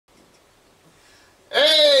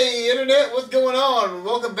Internet, what's going on?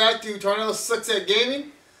 Welcome back to Tarnel Sucks at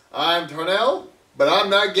Gaming. I'm Tarnel, but I'm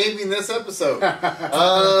not gaming this episode. We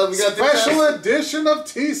got special edition of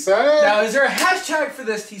TSAG. Now, is there a hashtag for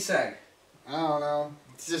this TSAG? I don't know.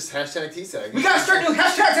 It's just hashtag TSAG. We gotta start doing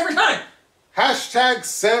hashtags every time. Hashtag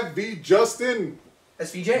Sev and Justin.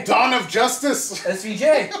 SVJ. Dawn of Justice.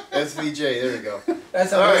 SVJ. SVJ, there we go.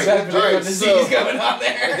 That's how much disease going on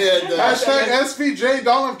there. Yeah, hashtag SVJ,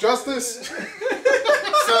 Dawn of Justice.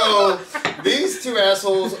 So, these two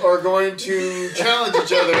assholes are going to challenge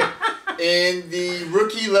each other in the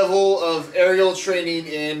rookie level of aerial training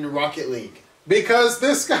in Rocket League. Because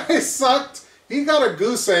this guy sucked. He got a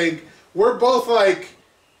goose egg. We're both like,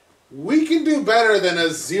 we can do better than a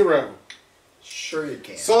 0. Sure you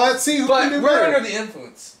can. So let's see who can do we're better. under the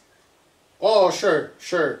influence. Oh, sure.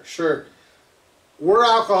 We're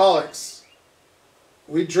alcoholics.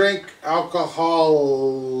 We drink alcohol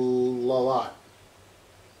a lot.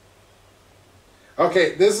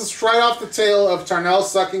 Okay, this is right off the tail of Tarnel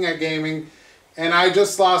sucking at gaming, and I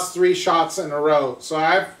just lost 3 shots in a row. So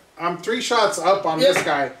I'm 3 shots up on this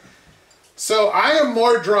guy. So I am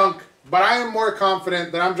more drunk, but I am more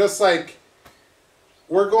confident that I'm just like,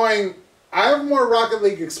 I have more Rocket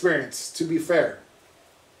League experience, to be fair.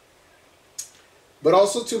 But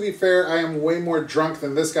also, to be fair, I am way more drunk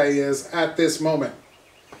than this guy is at this moment.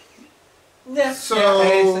 Yeah. So,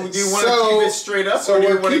 do you want to keep it straight up? So or do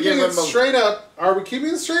you we're want to keeping give it him straight up. Are we keeping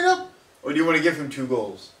it straight up? Or do you want to give him 2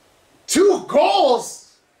 goals? 2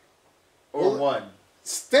 goals? Or 1?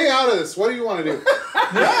 Stay out of this. What do you want to do?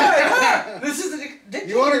 Yeah. This is the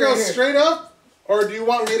You want to go straight up? Or do you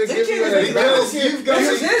want me to give you an advantage?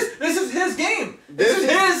 This is his game. This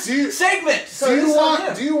is his segment. So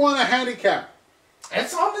do you want a handicap?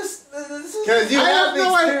 It's on this. Because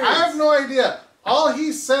I have no idea. All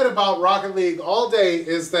he said about Rocket League all day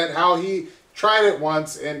is that how he tried it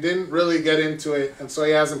once and didn't really get into it, and so he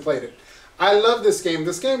hasn't played it. I love this game.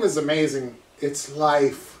 This game is amazing. It's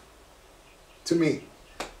life to me.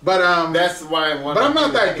 But that's why I want. But I'm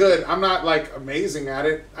not that good. I'm not like amazing at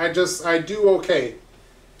it. I do okay.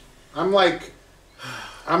 I'm like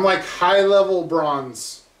high level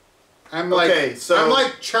bronze. I'm like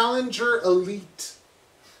challenger elite.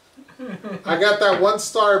 I got that 1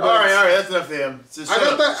 star. But all right, that's enough of him. I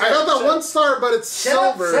got that 1 star, but it's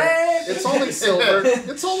silver. It's only silver.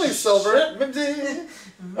 It's only silver.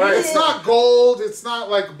 Alright, it's not gold. It's not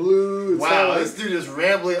like blue. It's wow, not this dude is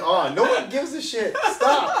rambling on. No one gives a shit.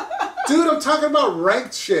 Stop. Dude, I'm talking about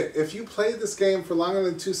ranked shit. If you played this game for longer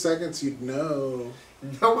than 2 seconds, you'd know.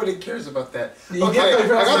 Nobody cares about that. Okay, I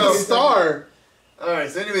got the star.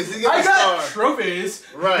 Alright, so anyways, I got trophies.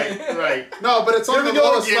 Right. No, but it's on the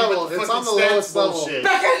lowest level. It's on the lowest level.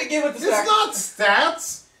 Back at it again with the stats. It's not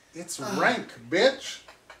stats. It's rank, bitch.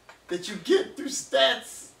 That you get through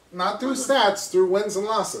stats. Not through stats, through wins and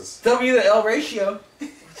losses. W to L ratio.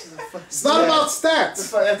 It's not about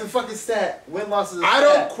stats. That's a fucking stat. Win-losses is a I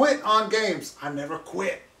stat. don't quit on games. I never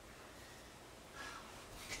quit.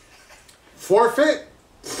 Forfeit?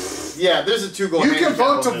 Yeah, there's a 2-goal. You can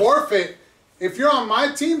vote to forfeit. If you're on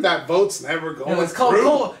my team, that vote's never going It's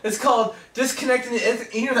called disconnecting the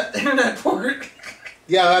internet port.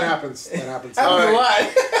 Yeah, that happens. That happens. That happens a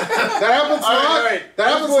lot. That happens a lot. Right. That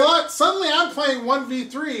happens a lot. Suddenly, I'm playing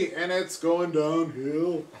 1v3, and it's going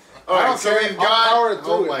downhill. All right, so we've got power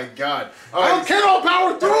through it. Oh my god! I don't care. I'll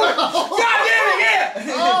power through it. God damn it!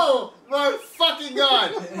 Yeah. Oh my fucking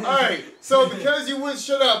god! All right, so because you wouldn't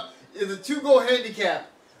shut up, is a 2-goal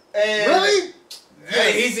handicap. And Really?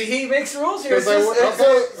 Yes. He makes the rules here. So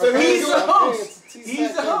He's the host.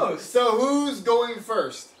 He's the host. So who's going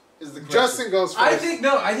first? Is the question. Justin goes first. I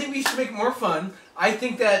think we should make it more fun. I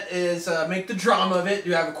think that is make the drama of it.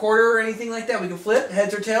 Do you have a quarter or anything like that? We can flip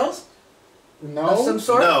heads or tails. No. Of some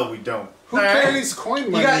sort. No, we don't. Who carries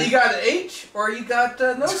coin money? You got an H or you got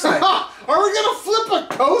no side. Are we gonna flip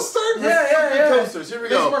a coaster? Yeah. Coasters. Here we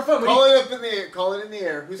go. More fun. Call it up in the air. Call it in the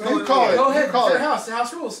air. Who's calling it? Go ahead. You call It's it. your house. The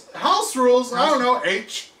house rules. House rules. I don't know.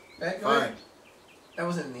 H. Go ahead. That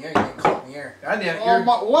wasn't in the air. You didn't call it in the air. God damn it. Oh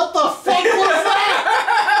my! What the fuck was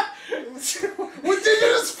that? Did you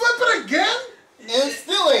just flip it again? It's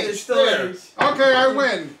still H. It's still H. Okay, I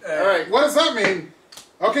win. All right. What does that mean?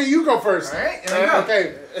 Okay, you go first. All right. Here we go.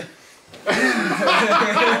 Okay.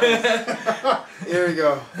 Here we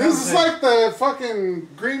go. This is like the fucking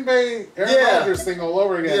Green Bay Aaron Rodgers thing all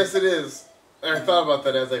over again. Yes, it is. I thought about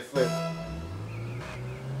that as I flipped.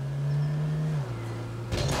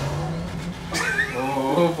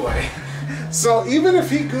 Oh boy. So even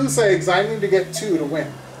if he goose eggs, I need to get 2 to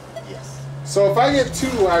win. Yes. So if I get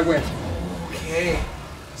 2, I win. Okay.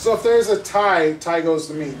 So if there's a tie, tie goes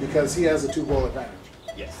to me because he has a 2-goal advantage.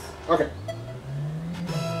 Yes. Okay.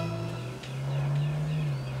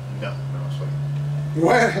 No, it's fine.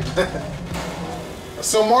 What?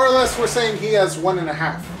 So more or less, we're saying he has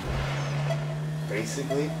 1.5.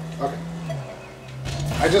 Basically. Okay.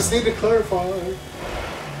 I just need to clarify.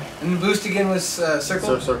 And the boost again was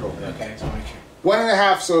circle? Circle. Yeah. Okay, so make sure.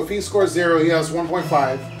 1.5, so if he scores 0, he has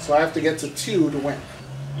 1.5. So I have to get to 2 to win.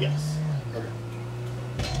 Yes. Okay.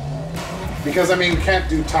 Because, I mean, you can't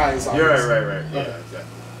do ties, You're obviously. right. Yeah, Okay. exactly.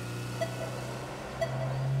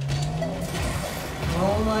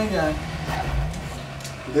 Oh my god.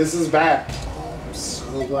 This is bad. I'm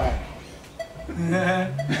so glad.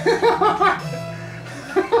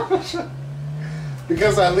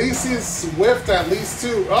 Because at least he's whiffed at least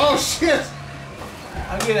 2. Oh, shit!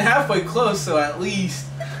 I'm getting halfway close, so at least.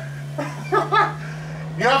 You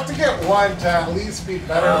have to get 1 to at least be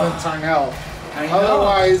better than Tarnel. I know.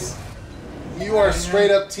 Otherwise, you are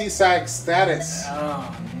straight up TSAG status.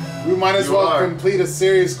 Oh, no. We might as You well are. complete a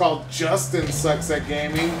series called Justin Sucks at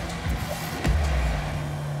Gaming.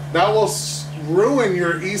 That will ruin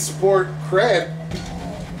your esport cred.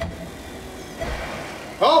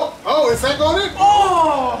 Oh, is that going in?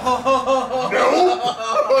 Oh! No!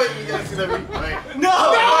 Oh, you gotta see that replay. No!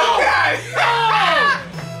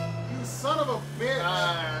 You son of a bitch!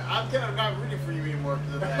 I'm kind of not rooting for you anymore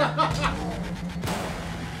because of that.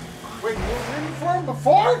 Wait, you were rooting for him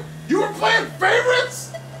before? You were playing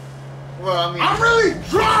favorites? Well, I mean, I'm really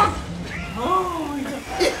drunk! Oh my god.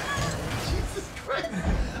 Jesus Christ.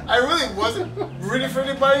 I really wasn't rooting for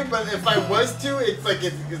anybody, but if I was to, it's like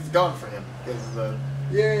it's gone for him. Because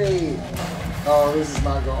Yay! Oh, this is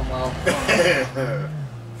not going well.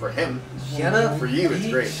 for him, Shut up. for you, it's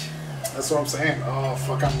great. That's what I'm saying. Oh,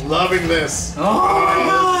 fuck, I'm loving this. Oh my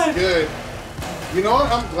god. This is good. You know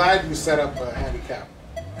what? I'm glad you set up a handicap.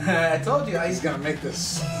 I told you. He's gonna make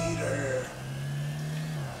this sweeter.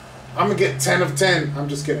 I'm gonna get 10 of 10. I'm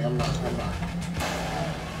just kidding. I'm not.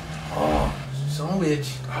 Oh, son of a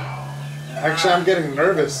bitch. Actually, I'm getting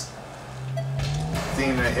nervous.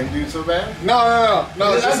 Seeing him do so bad? No.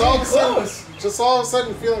 Because Just I'm all of a getting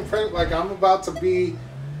sudden, close. feeling like I'm about to be.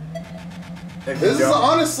 If This you is don't-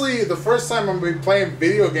 honestly the first time I'm gonna be playing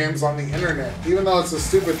video games on the internet, even though it's a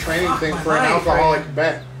stupid training Fuck thing my for an life, alcoholic right?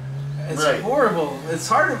 bet. It's Right. horrible. It's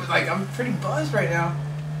hard. Like, I'm pretty buzzed right now.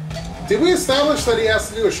 Did we establish that he has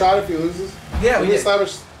to do a shot if he loses? Yeah, Did we we did.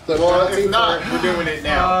 establish the Well, penalty if not, for- we're doing it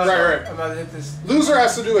now. Right. I'm about to hit this. Loser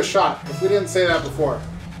has to do a shot. If we didn't say that before.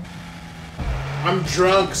 I'm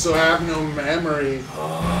drunk, so I have no memory.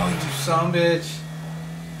 Oh, you son of a bitch.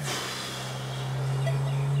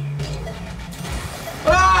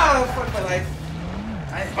 Ah, fuck my life.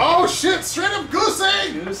 Oh shit! Straight up goose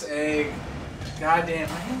egg! Goose egg. Goddamn.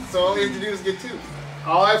 So all we have to do is get 2.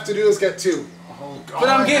 All I have to do is get 2. Oh god. But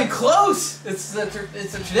I'm getting close. It's a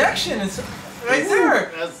trajectory. It's right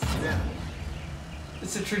there. Yeah.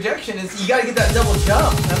 It's a trajectory. You gotta get that double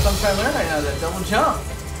jump. That's what I'm trying to learn right now. That double jump.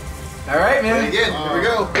 All right, man. And again, here we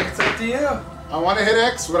go. It's up to you. I want to hit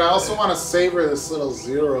X, but I also want to savor this little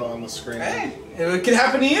 0 on the screen. Hey, it could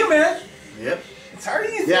happen to you, man. Yep. It's harder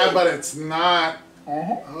than you Yeah, think. but it's not.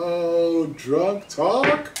 Oh, drunk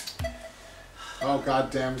talk. Oh god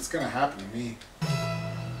damn, it's gonna happen to me.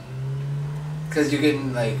 Because you're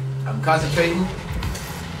getting, like, I'm concentrating.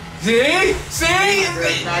 See? See?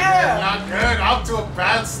 Yeah. Not good. Off to a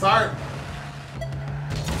bad start.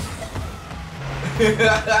 You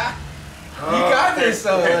got this,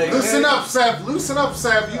 though. Like, Loosen up, Sev. Loosen up,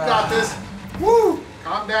 Sev. You got this. Woo!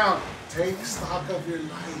 Calm down. Take stock of your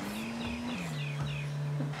life.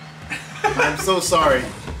 I'm so sorry,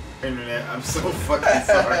 Internet. I'm so fucking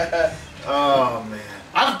sorry. Oh, man.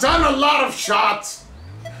 I've done a lot of shots.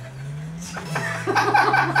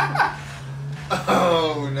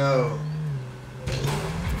 Oh, no.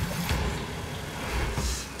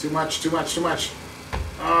 Too much.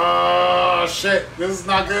 Oh, shit. This is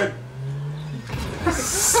not good.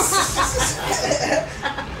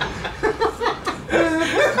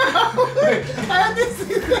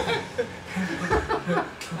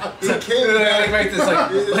 It came like, right, this,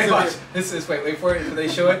 like It's watch. This is, wait for it. They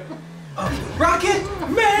show it. Oh, Rocket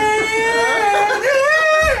Man!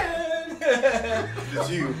 It's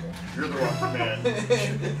you. You're the Rocket Man.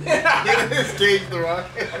 It's Cage the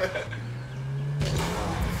Rocket.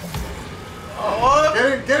 Oh,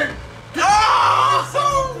 Get it.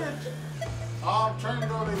 oh! Oh, I'm trying to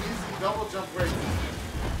go to easy double jump break.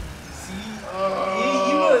 See,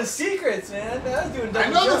 you know the secrets, man. I was doing double I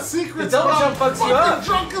know jump. the secrets. The double but jump I'm fucks you fucking up.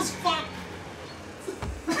 drunk as fuck.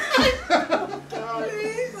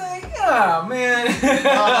 He's like, oh man.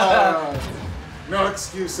 No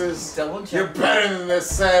excuses. Double jump. You're better than this,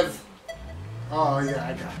 Sev. Oh, yeah,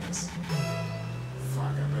 I got this. Fuck,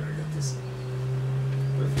 I better get this.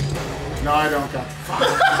 No, I don't got the fuck.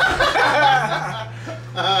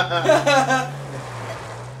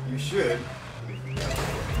 You should.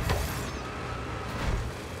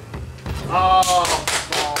 Oh,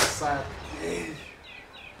 ball sack.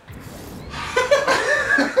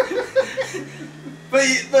 But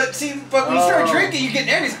when you start drinking, you get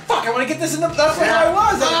nervous. Fuck, I want to get this in the. That's what I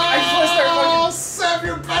was. I just want to start fucking. Oh, Sev,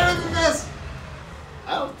 you're better than this.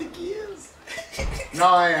 I don't think he is. No,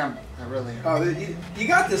 I am. I really am. Oh, you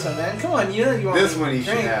got this one, man. Come on, you know you want This to one he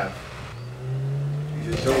should drink. have. You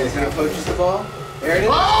should totally He's gonna have. poach the ball. There it is.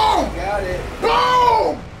 Boom! Got it.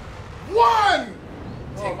 Boom! One!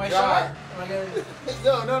 Take my God. shot. Am I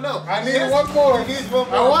gonna? No. I need one more. He needs one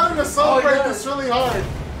more. I wanted to celebrate yeah. this really hard.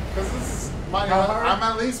 Because this is my. How hard? I'm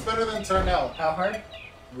at least better than Tarnel. How hard?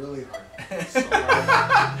 Really hard.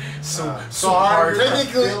 So hard. So hard. You're gonna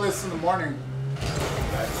feel this in the morning.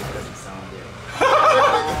 That doesn't sound good.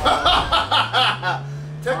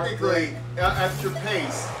 Technically, at your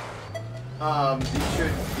pace, you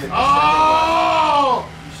should get. Oh!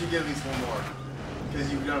 You should get at least one more, because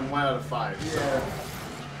you've done 1 out of 5. So. Yeah.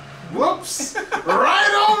 Whoops!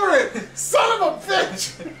 Right over it! Son of a bitch!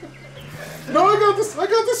 No, I got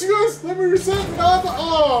this, you guys! Let me reset!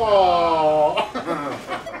 Oh!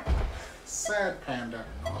 Sad panda.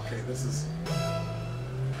 Okay, this is...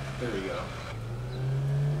 There we go.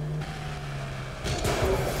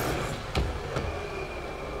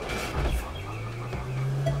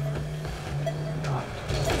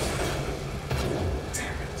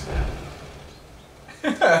 Damn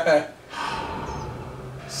it.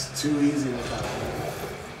 It's too easy without it.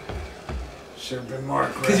 Should have been more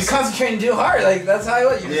aggressive. Because you're concentrating too hard. Like that's how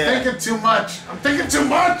you're Thinking too much. I'm thinking too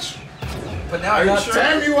much. But now I know. Sure?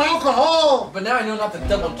 Damn you, alcohol! But now I know not to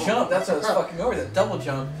double jump. That's what I was fucking over. The double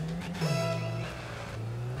jump.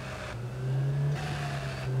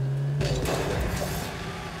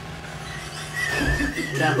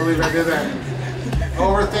 Can't believe I did that.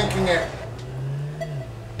 Overthinking it.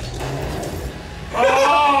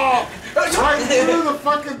 Oh! Right through the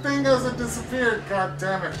fucking thing as it disappeared. God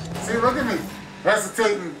damn it. See, look at me.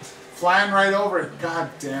 Hesitating. Flying right over it. God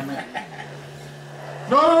damn it.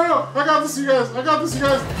 No. I got this, you guys. Right now.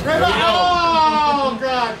 Oh,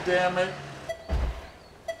 God damn it.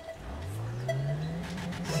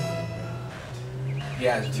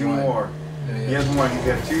 Yeah, 2 more. He has 1. You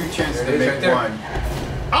have 2 chances to make right 1.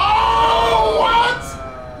 Oh, what?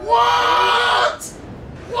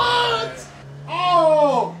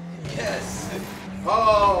 Oh! Yes.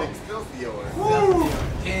 Oh! It's still yours. Woo.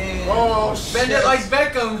 Oh, shit. Bend it like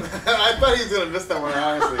Beckham. I thought he was gonna miss that one.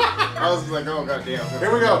 Honestly, I was like, oh goddamn.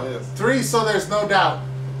 Here we go. 3, so there's no doubt.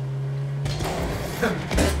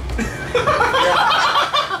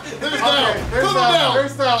 There's down. There's down.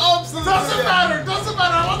 There's down. Absolutely Doesn't down. matter. I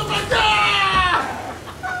want the back.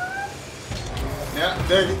 Yeah.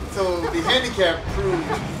 So the handicap proved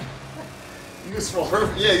Useful.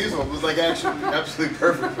 perfect. Yeah, useful. It was like actually absolutely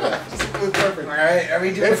perfect for that. Absolutely perfect. All right, are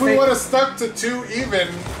we doing? If we would have stuck to 2 even,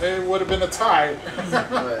 it would have been a tie.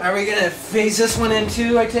 Are we gonna phase this one in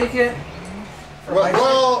too? I take it.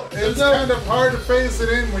 Well, it's kind of hard to phase it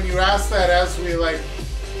in when you ask that as we like.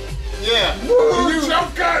 Yeah. Woo,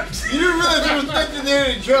 jump cut! You didn't realize there was nothing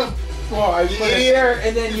there to jump. Well, I put it there,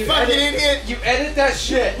 and then you fucking edit, idiot. You edit that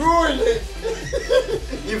shit. Ruined it.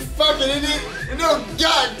 You fucking idiot. No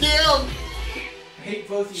goddamn I hate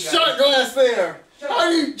both of you guys. shot glass there. Shut How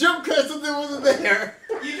do you jump cut something that wasn't there?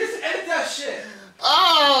 You just edit that shit.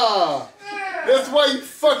 Ah! That's why you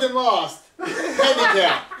fucking lost.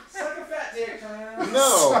 Handicap. Suck a fat dick, man.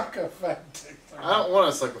 No. Suck a fat dick. I don't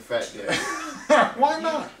want to suck a fat dick. Why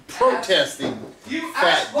not? Protesting You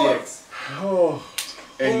fat asshole. dicks. Oh.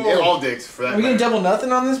 And all dicks for that Are we gonna matter. double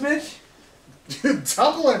nothing on this bitch?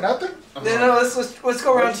 Double or nothing? No, let's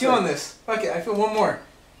go round 2 on this. Fuck it, I feel one more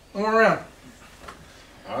round.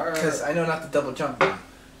 Alright. Because I know not to double jump.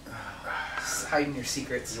 Just hiding your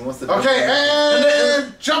secrets. He wants to Okay,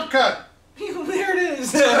 and jump cut. There it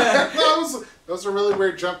is. That was a really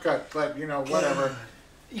weird jump cut, but you know, whatever.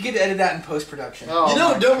 You get to edit that in post production. Oh, You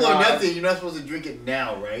know, my double or God. nothing, you're not supposed to drink it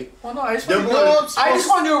now, right? Well, no, I just Double want or-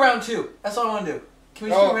 to do round 2. That's all I want to do. Can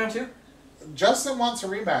we just do round 2? Justin wants a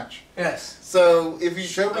rematch. Yes. So, if you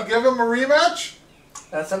Should we give him a rematch?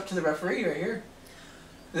 That's up to the referee right here.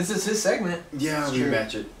 This is his segment. Yeah, It's we true.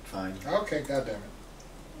 match it. Fine. Okay, goddammit.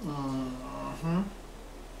 Mm-hmm.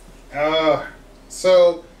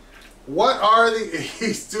 So, what are the...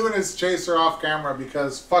 He's doing his chaser off camera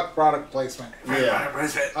because fuck product placement. Yeah. What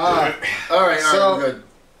is it? Alright, So, we're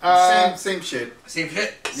good. Same shit. Same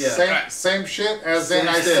shit. Yeah. Same shit, as in Same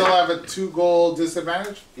I shit. still have a 2-goal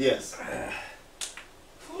disadvantage? Yes.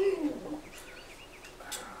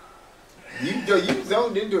 You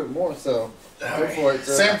zoned into it more, so go for it.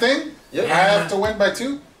 Sir. Same thing? Yep. I have to win by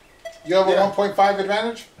 2? You have a Yeah. 1.5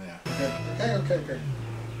 advantage? Yeah. Okay.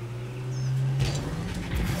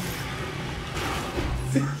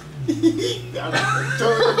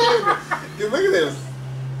 Dude, look at this.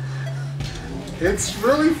 It's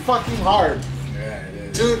really fucking hard. Yeah, it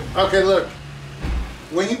is. Dude, okay, look.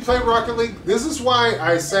 When you play Rocket League, this is why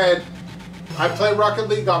I said I play Rocket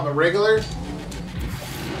League on the regular,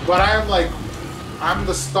 but I'm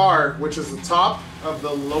the star, which is the top of the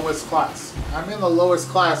lowest class. I'm in the lowest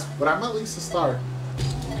class, but I'm at least a star.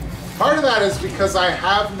 Part of that is because I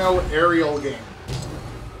have no aerial game.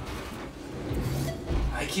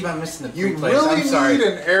 I keep on missing the You replays. really I'm sorry. need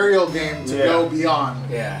an aerial game to go beyond.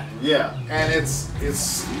 Yeah. Yeah. And it's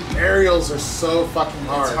aerials are so fucking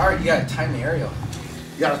hard. It's hard. You gotta time the aerial.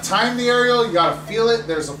 You gotta time the aerial, you gotta feel it,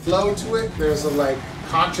 there's a flow to it, there's a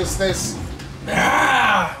consciousness.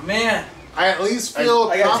 Ah, man. I at least feel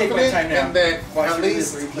I gotta take my confident time now. in that Watch at the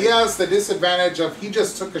least replay. he has the disadvantage of he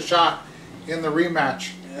just took a shot in the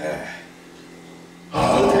rematch.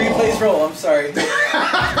 I'll let the replays roll. I'm sorry.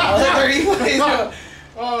 I'll let the replays roll.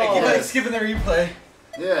 I keep Oh, skipping the replay.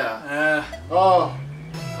 Yeah. oh,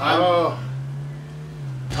 oh.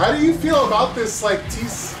 How do you feel about this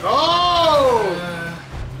Oh!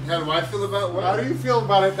 How do I feel about what? How do you feel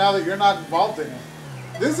about it now that you're not involved in it?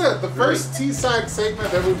 This is the first TSAG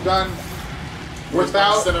segment that we've done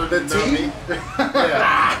without the T.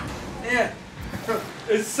 Yeah. Yeah.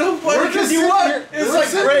 It's so funny We're because just you sitting won. here- It's we're like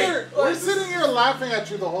sitting great. here- We're sitting here laughing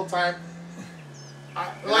at you the whole time.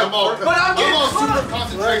 I'm all But I'm getting super caught.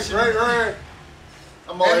 concentration. Right.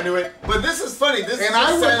 I'm all into it. But this is funny. This is And I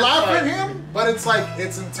just would laugh at satisfying. him, but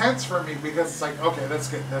it's intense for me because it's like, okay, that's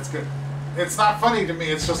good. It's not funny to me.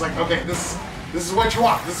 It's just like, okay, this is what you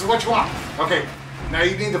want. This is what you want. Okay, now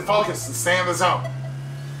you need to focus and stay in the zone.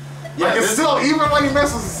 Yeah, it's this- still, even when he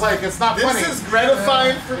misses, it's like, it's not funny. This is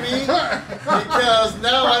gratifying for me because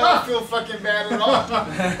now I don't feel fucking bad at all.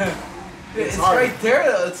 It's hard. right there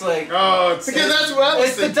though. It's like Oh, it's Because that's what I was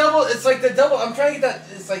it's the thinking. double. It's like the double. I'm trying to get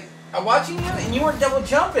that. It's like I'm watching you and you weren't double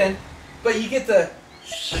jumping, but you get the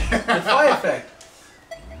fly effect.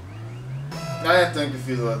 I have to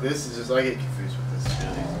confuse a lot. This is just I get confused with this.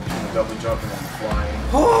 Really. Double jumping and flying.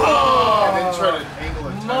 Oh, And then try to angle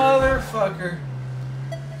and turn. motherfucker!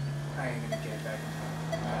 I ain't gonna get it back.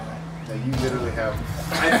 No, you literally have.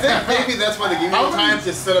 I think maybe that's why they give you How the many- time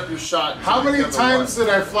to set up your shot. How many times did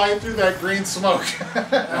I fly through that green smoke?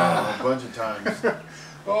 Oh, a bunch of times.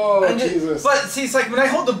 Oh, And Jesus. But see, it's like when I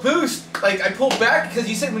hold the boost, like I pull back because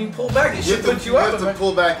you said when you pull back, it You should have put to, you up. have to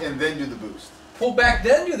pull back and then do the boost. Pull back,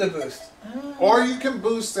 then do the boost. Or you can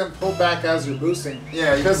boost and pull back as you're boosting.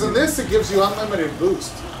 Yeah, you Because can in do this, it gives you unlimited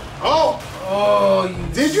boost. Oh! Oh,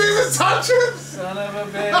 you Did you even touch it? son of a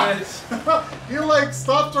bitch! You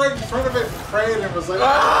stopped right in front of it and prayed and was like,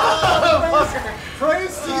 Ah,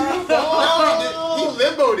 praise to you, No, Lord. he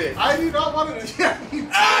limboed it. I do not want to. Yeah, he did.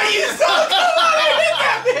 Ah, you so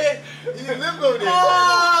close! He limboed it.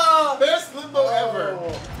 Oh! Best limbo ever.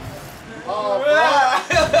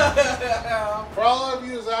 For all of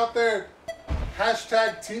you out there,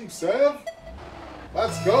 hashtag Team Sev.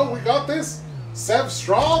 Let's go. We got this. Sev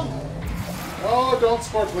strong. Oh, don't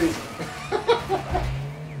score, please.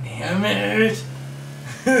 Damn it!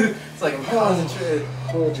 It's like I'm concentrated.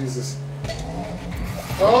 Oh, Jesus.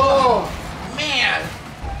 Oh! Man!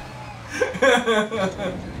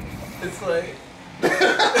 It's like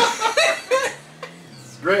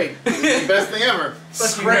It's great. It's the best thing ever.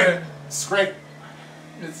 Scrape. Scrape.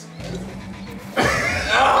 It's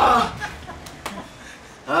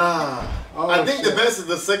Oh, I think the best is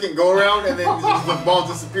the second go around and then just the ball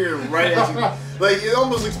disappearing right as you. Like, it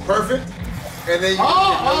almost looks perfect. And then you get no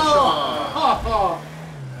shot. Oh!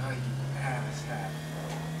 oh, you ass hat.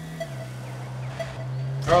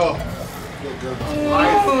 Oh! Feel good about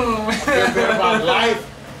life. Feel good about life.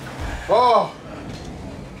 Oh!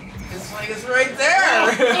 It's like it's right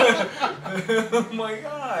there. Oh my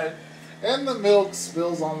god! And the milk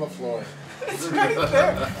spills on the floor. It's right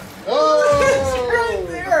there. Oh! It's right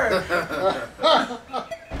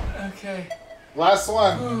there. Okay. Last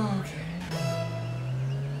one. Okay.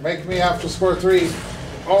 Make me have to score 3.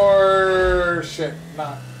 Or shit,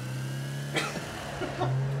 not.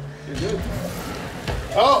 You're good.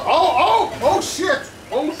 Oh shit!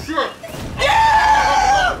 Oh shit!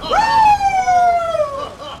 Yeah!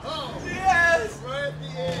 Yes! Right at the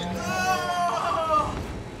end. Oh!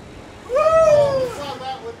 Oh, Woo! we saw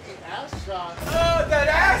that with the ass shot. Oh, that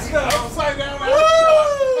ass go! Upside down ass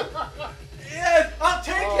shot.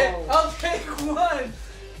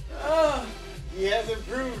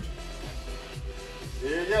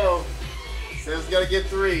 gotta get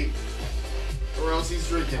 3. Or else he's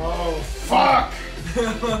drinking. Oh, fuck!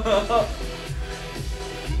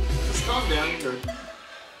 Just calm down, you're good.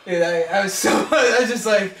 Dude, I was just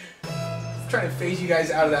like trying to phase you guys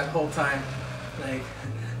out of that whole time. Like,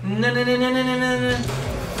 no.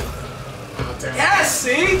 Oh, damn. Yes,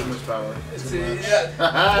 see? Too much power. It's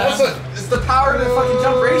the power to the fucking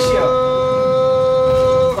jump ratio.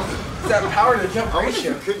 It's that power to the jump I wonder if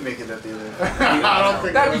ratio. you could make it at the end. I don't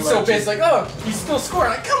think That'd be they'll so let you. pissed. Like, oh, he's still scoring.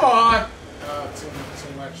 Like, come on. Too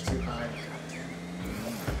much, too high.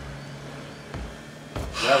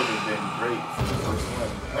 That would have been great for the first one.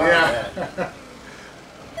 Yeah.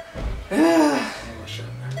 Oh, Oh, shit.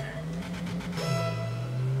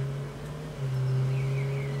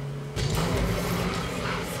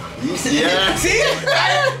 yeah. See?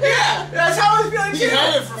 Yeah, that's how I was feeling He too.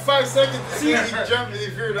 had it for 5 seconds and then he jumped and he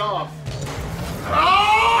veered off.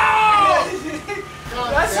 Oh!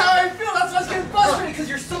 That's how I feel. That's why I was getting frustrated because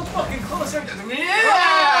you're so fucking close. Yeah.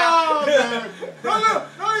 Oh, man.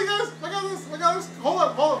 No, you guys, I got this. Hold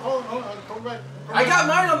on. Come back. I got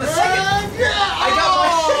mine on the second. Yeah. I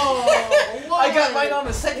got Why? mine on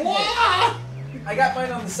the second hit. Why? I got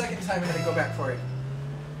mine on the second time and had to go back for it.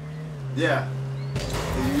 Yeah.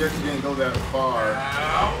 You actually didn't go that far.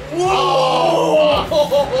 Whoa!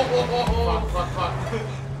 Fuck.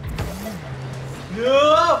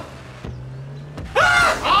 No!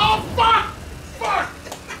 Oh, fuck!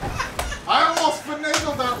 I almost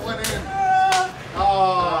finagled that one in.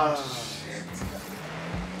 Oh, shit.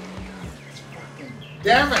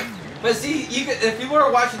 Damn it. But see, if people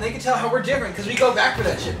are watching, they can tell how we're different because we go back for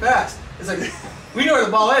that shit fast. It's like, we know where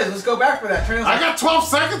the ball is. Let's go back for that. Tarnel's I like, got 12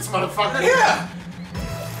 seconds, motherfucker. yeah!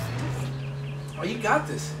 Oh, you got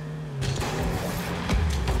this.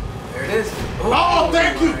 There it is. Oh,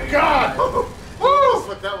 thank you, my God. Woo!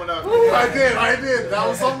 Put that one up. Ooh, I did. That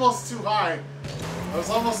was almost too high. That was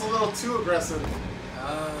almost a little too aggressive.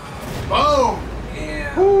 Boom!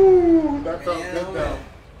 Yeah. Woo! That felt Man, good oh, though. man.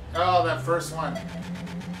 Oh, that first one.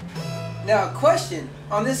 Now, question.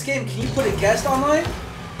 On this game, can you put a guest online?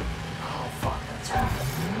 Oh, fuck, that's right.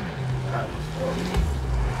 That was horrible.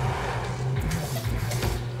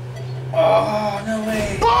 Oh, no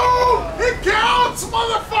way. Boom! It counts,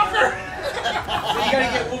 motherfucker! So you gotta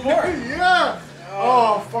get one more. Yeah!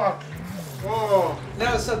 Oh, fuck. Oh.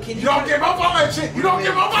 No, so can you... You don't give up on that shit! You don't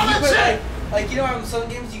give up on that shit! Like, you know how in some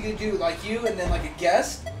games you could do, like, you and then, like, a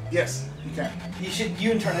guest? Yes, you can.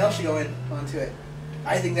 You and Tarnel should go in onto it.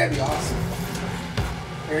 I think that'd be awesome.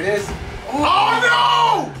 There it is.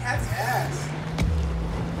 Oh, no! Cat's ass.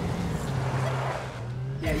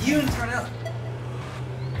 Yeah, you and Tarnel.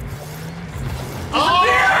 Oh,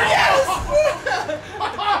 Yes!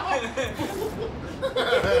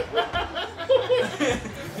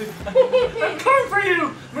 I'm coming for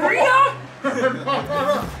you, Marina!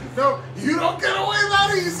 No, you don't get away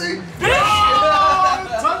that easy! No!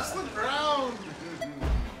 Touch the ground!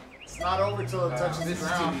 It's not over till it touches the This is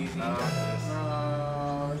ground. too easy. You got this.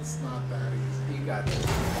 No, it's not that easy. You got this.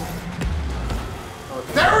 Oh,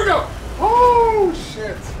 there we go! Oh,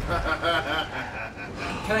 shit.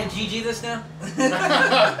 Can I GG this now?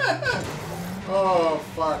 Oh,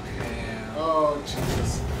 fuck. Damn. Oh,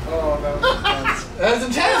 Jesus. Oh, that was intense. That's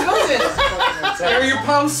intense, wasn't it? Fucking intense. Are your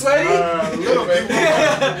palms sweaty? A little bit.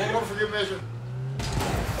 One more for good measure.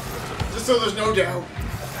 Just so there's no doubt.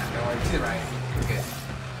 No, I did it right. Okay.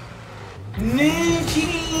 No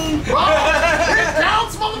cheating! Oh, it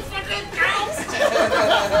counts, motherfucker! It counts!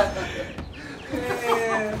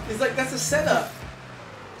 Yeah. It's like, that's a setup.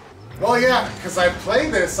 Well, yeah, because I play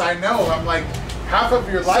this, I know. I'm like, half of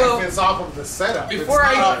your life So, is off of the setup. Before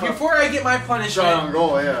It's not off of- before I get my Shot on punishment.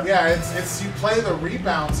 goal, yeah. Yeah, it's you play the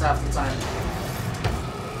rebounds half the time.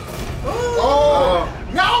 Oh.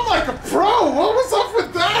 Oh, now I'm like a pro. What was up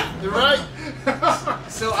with that? You're right.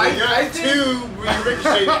 So You I got think 2 when you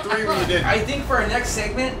ricocheted, 3 when you didn't. I think for our next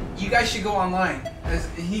segment, you guys should go online.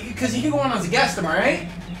 Because he can go on as a guest, am I right?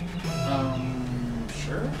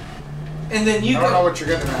 Sure. And then you I don't know go. what you're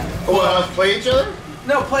getting at. Oh, play each other?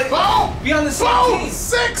 No, play. Boom! Be on the same Boom! team.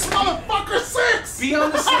 6, motherfucker, 6! Be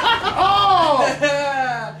on the same. Oh!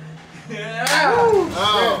 Yeah. Oh,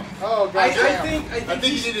 Oh. oh, I goddamn. think I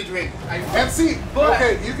think you need a drink. And see, But-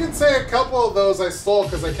 okay, you can say a couple of those I stole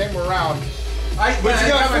because I came around. But But you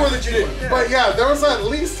got 4 that you didn't. Yeah. But yeah, there was at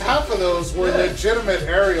least half of those were Yeah. legitimate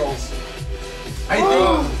aerials.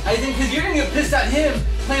 I think because you're gonna get pissed at him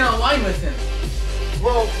playing online with him.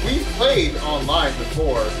 Well, we've played online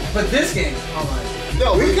before. But this game online.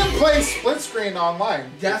 No, We can play split screen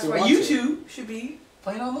online. That's if we why want you to. two should be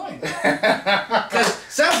playing online. Because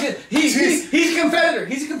sounds good. He's a competitor.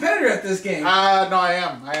 He's a competitor at this game. No, I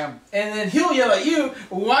am. And then he'll yell at you,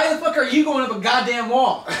 why the fuck are you going up a goddamn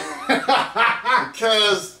wall?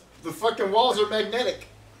 Because the fucking walls are magnetic.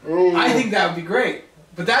 Ooh. I think that would be great.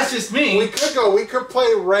 But that's just me. We could play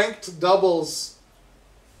ranked doubles.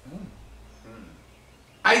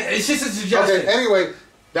 It's just a suggestion. Okay, anyway,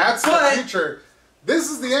 that's the future. This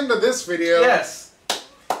is the end of this video. Yes.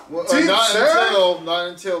 Well, Team Sarah? not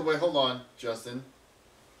until, wait, hold on, Justin.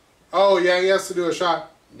 Oh, yeah, he has to do a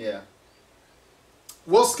shot. Yeah.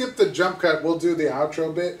 We'll skip the jump cut. We'll do the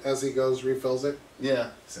outro bit as he goes, refills it. Yeah.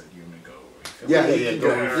 So you want me to go refill Yeah, it? he can go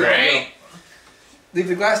go refill refill it. it. Leave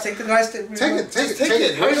the glass, take the glass. Take it. Take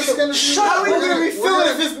it. We're just gonna How are we we're gonna gonna- refill we're it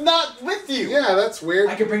gonna- if it's not with you? Yeah, that's weird.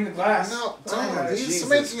 I can bring the glass. No, Oh, he's Jesus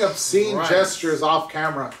making obscene Christ. gestures off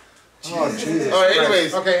camera. Oh, Jesus. All right,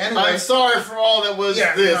 anyways. Okay, anyway. I'm sorry for all that was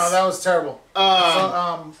Yeah, this. no, that was terrible.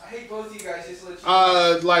 I hate both of you guys, just to let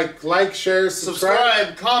you know. Like, share, subscribe.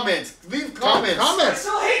 Subscribe, comment, leave comments. I Comments.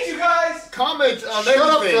 still hate you guys! Comment on Shut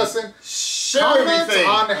up, everything. Justin. Share Comments everything.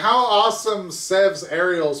 on how awesome Sev's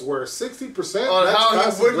aerials were. 60%. On That's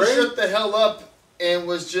how he wouldn't great. shut the hell up and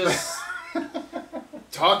was just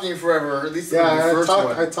talking forever. At least in Yeah, the first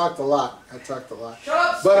one. I talked a lot.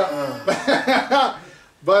 Shut up!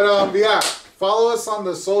 But yeah, follow us on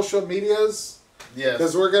the social medias because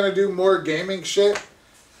Yes. we're gonna do more gaming shit.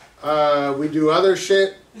 We do other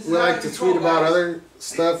shit. This is We out like of to control, tweet about guys. other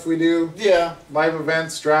stuff we do, Yeah. live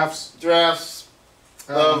events, drafts, Drafts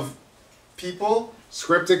of people.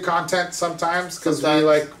 scripted content sometimes because we Sometimes.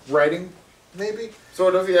 like writing, maybe.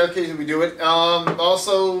 Sort of. Yeah. Occasionally we do it.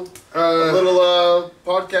 Also a Uh, little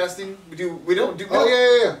podcasting. We don't do. Oh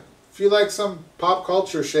yeah. If you like some pop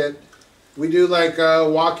culture shit, we do like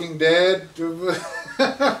Walking Dead.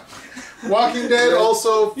 Walking Dead.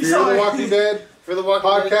 Also, You Fear saw the it. Walking Dead For the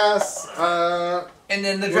Walking Dead. podcasts. And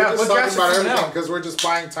then the We're draft. just What talking draft's about coming everything out? because we're just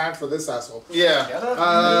buying time for this asshole.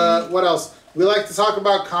 Yeah. What else? We like to talk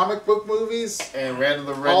about comic book movies, And random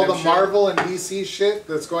all the shit. Marvel and DC shit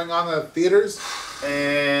that's going on in the theaters.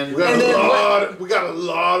 And We got, And a, then lot, we got a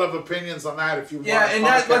lot of opinions on that. If you Yeah, want and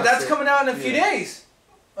that's coming out in a few days.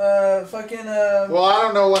 Well, I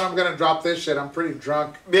don't know when I'm gonna drop this shit. I'm pretty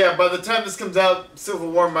drunk. yeah, by the time this comes out, Civil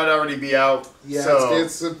War might already be out. Yeah, so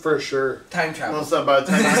it's for sure. Time travel. well, it's not by the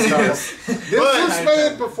time this comes. This But- was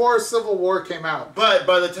made before Civil War came out, But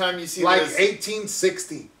by the time you see like this,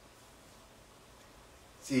 1860.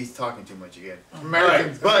 see, he's talking too much again.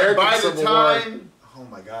 American, But American by the Civil time, oh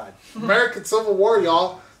my God, War. American Civil War,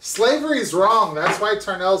 y'all. Slavery's wrong. That's why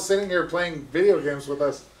Tarnel's sitting here playing video games with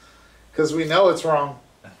us, because we know it's wrong.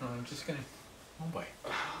 I'm just gonna. Oh boy.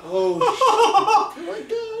 Oh, my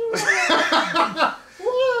God.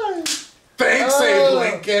 Why? Thanks, Abe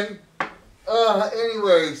Lincoln.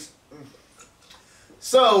 anyways,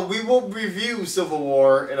 so we will review Civil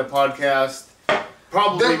War in a podcast.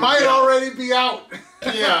 Probably That might already be out.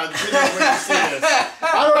 Yeah, depending on when you see this.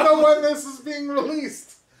 I don't know when this is being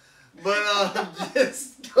released. But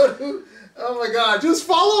just go to. Oh my God, Just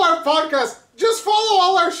follow our podcast. Just follow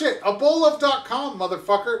all our shit. ABowlOf.com,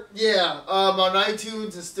 motherfucker. yeah. On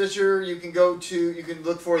iTunes and Stitcher, you can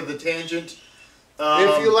look for The Tangent.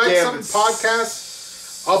 If you like some it's-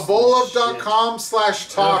 podcasts,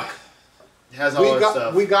 ABowlOf.com/talk. Has all our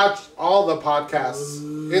stuff. We got all the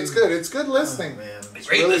podcasts. It's good. It's good listening. Oh, man. Great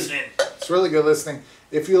really- listening. It's really good listening.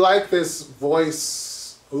 If you like this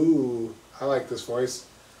voice, ooh, I like this voice.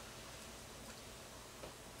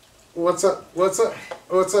 What's up? What's up?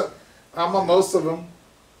 What's up? I'm on most of them.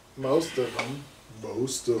 Most of them.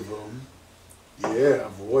 Most of them. Yeah,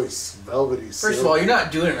 voice. Velvety silk. First of all, you're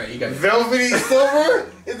not doing it right. You got Velvety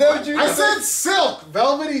silver? Is that what you I said silk.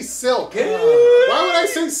 Velvety silk. Good. Why would I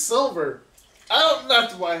say silver? I don't know.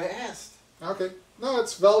 That's why I asked. Okay. No,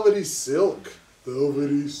 it's velvety silk.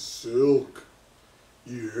 Velvety silk.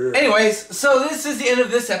 Yeah. Anyways, so this is the end of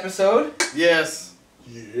this episode, Yes.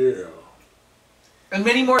 Yeah. and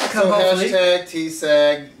many more to come. So hopefully. hashtag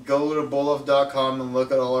TSAG. Go to ABowlOf.com and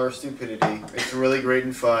look at all our stupidity. It's really great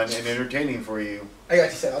and fun and entertaining for you. I got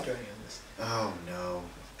you said. I'll join you on this. Oh no.